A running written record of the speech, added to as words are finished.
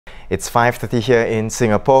It's 5:30 here in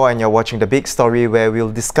Singapore and you're watching The Big Story, where we'll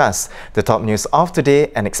discuss the top news of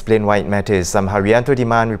today and explain why it matters. I'm Haryanto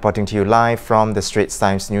Diman reporting to you live from the Straits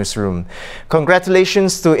Times newsroom.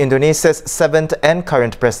 Congratulations to Indonesia's 7th and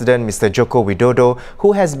current president, Mr. Joko Widodo,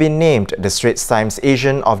 who has been named the Straits Times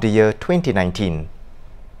Asian of the Year 2019.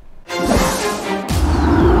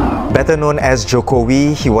 Better known as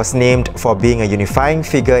Jokowi, he was named for being a unifying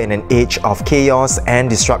figure in an age of chaos and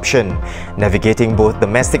disruption, navigating both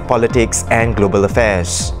domestic politics and global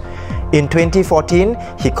affairs. In 2014,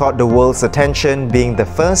 he caught the world's attention, being the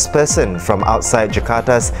first person from outside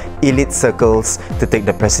Jakarta's elite circles to take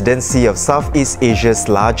the presidency of Southeast Asia's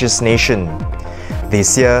largest nation.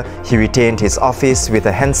 This year, he retained his office with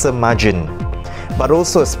a handsome margin, but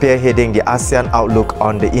also spearheading the ASEAN outlook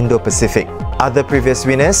on the Indo-Pacific. Other previous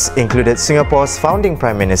winners included Singapore's founding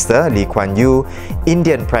Prime Minister Lee Kuan Yew,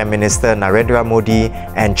 Indian Prime Minister Narendra Modi,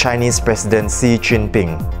 and Chinese President Xi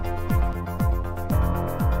Jinping.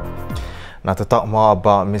 Now, to talk more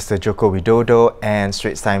about Mr. Joko Widodo and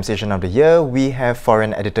Straits Times Asian of the Year, we have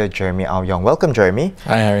foreign editor Jeremy Au Yong. Welcome, Jeremy.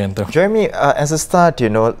 Hi, Haryanto. Jeremy, as a start,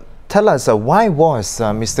 tell us why was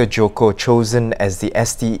Mr. Joko chosen as the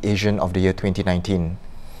ST Asian of the Year 2019?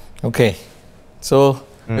 Okay, so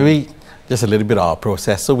maybe just a little bit of our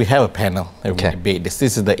process. So we have a panel that we debate this.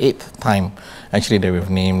 This is the 8th time actually that we've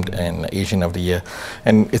named an Asian of the Year,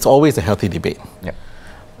 and it's always a healthy debate. Yep.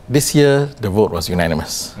 This year the vote was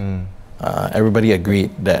unanimous. Everybody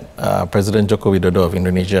agreed that President Joko Widodo of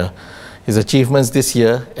Indonesia, his achievements this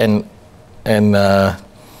year, and I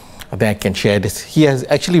think I can share this. He has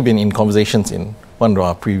actually been in conversations in one of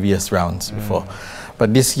our previous rounds before,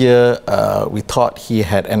 but this year we thought he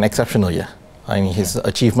had an exceptional year. I mean, his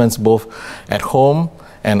achievements both at home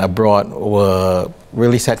and abroad were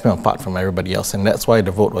really set him apart from everybody else, and that's why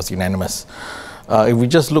the vote was unanimous. If we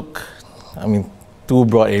just look, I mean, two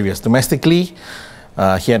broad areas. Domestically,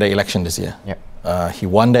 he had an election this year. Yep. He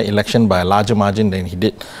won that election by a larger margin than he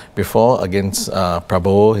did before against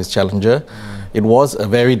Prabowo, his challenger. It was a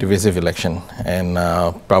very divisive election, and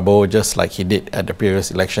Prabowo, just like he did at the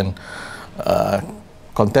previous election,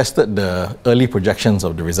 contested the early projections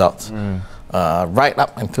of the results. Right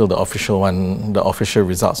up until the official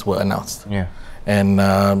results were announced. Yeah. And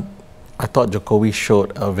I thought Jokowi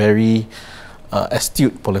showed a very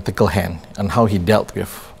astute political hand on how he dealt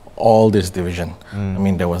with all this division. I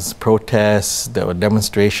mean, there was protests, there were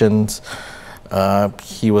demonstrations.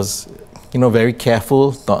 He was, very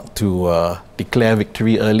careful not to declare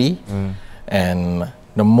victory early. And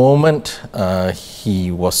the moment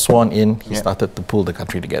he was sworn in, he started to pull the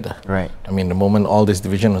country together. Right. I mean, the moment all this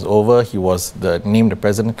division was over, he was named the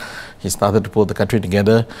president, he started to pull the country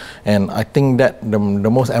together. And I think that the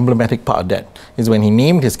most emblematic part of that is when he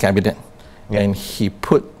named his cabinet and he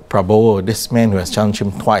put Prabowo, this man who has challenged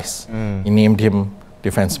him twice, he named him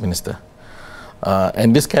defense minister.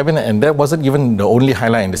 And this cabinet, and that wasn't even the only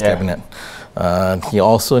highlight in this cabinet. He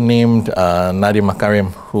also named Nadiem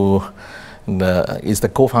Makarim, who is the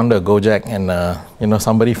co-founder of Gojek, and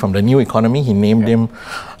somebody from the new economy. He named him,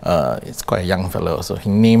 it's quite a young fellow, so he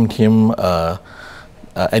named him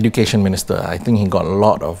education minister. I think he got a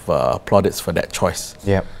lot of plaudits for that choice.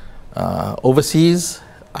 Yep. Overseas,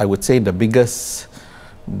 I would say the biggest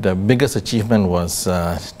achievement was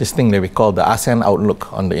this thing that we call the ASEAN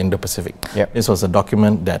Outlook on the Indo-Pacific. Yep. This was a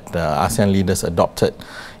document that ASEAN leaders adopted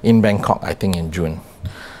in Bangkok, I think in June.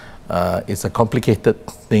 It's a complicated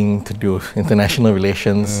thing to do, international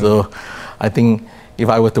relations. So I think if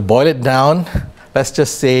I were to boil it down, let's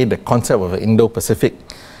just say the concept of the Indo-Pacific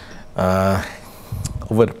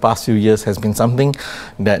over the past few years has been something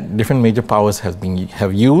that different major powers have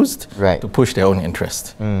used to push their own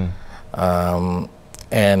interest. And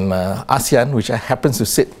ASEAN, which happens to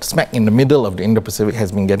sit smack in the middle of the Indo-Pacific,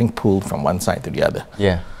 has been getting pulled from one side to the other.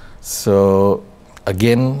 Yeah. So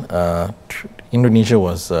again, Indonesia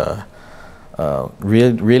was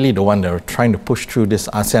really the one that were trying to push through this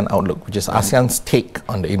ASEAN Outlook, which is ASEAN's take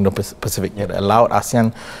on the Indo-Pacific. It allowed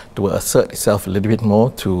ASEAN to assert itself a little bit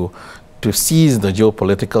more, to seize the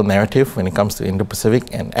geopolitical narrative when it comes to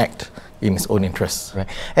Indo-Pacific and act in its own interests. Right.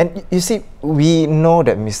 And you see, we know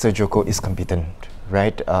that Mr. Joko is competent,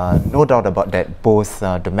 right? No doubt about that, both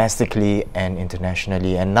domestically and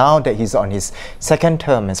internationally. And now that he's on his second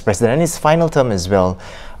term as president and his final term as well,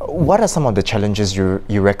 what are some of the challenges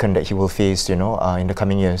you reckon that he will face, in the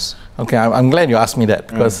coming years? Okay, I'm glad you asked me that,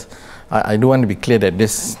 because I do want to be clear that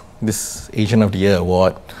this Asian of the Year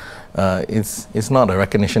award, it's not a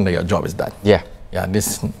recognition that your job is done. Yeah. Yeah,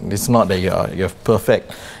 this not that you're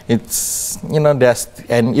perfect. It's,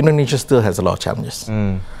 and Indonesia still has a lot of challenges.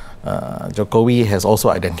 Jokowi has also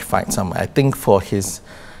identified some. I think for his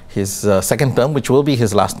his second term, which will be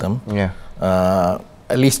his last term,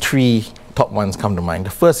 at least three top ones come to mind.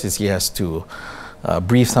 The first is he has to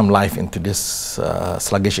breathe some life into this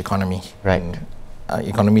sluggish economy. Right.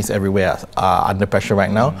 Economies everywhere are under pressure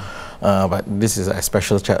right now, but this is a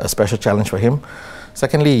special challenge for him.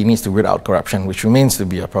 Secondly, he needs to root out corruption, which remains to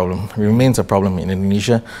be a problem. Remains a problem in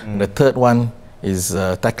Indonesia. And the third one is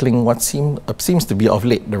tackling what seems to be of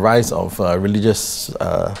late the rise of religious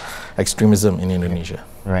extremism in Indonesia.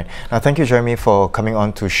 Right. Now, thank you, Jeremy, for coming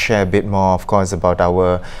on to share a bit more, of course, about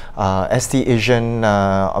our ST Asian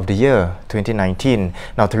of the Year 2019.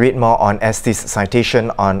 Now, to read more on ST's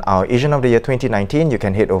citation on our Asian of the Year 2019, you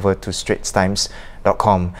can head over to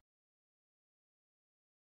straitstimes.com.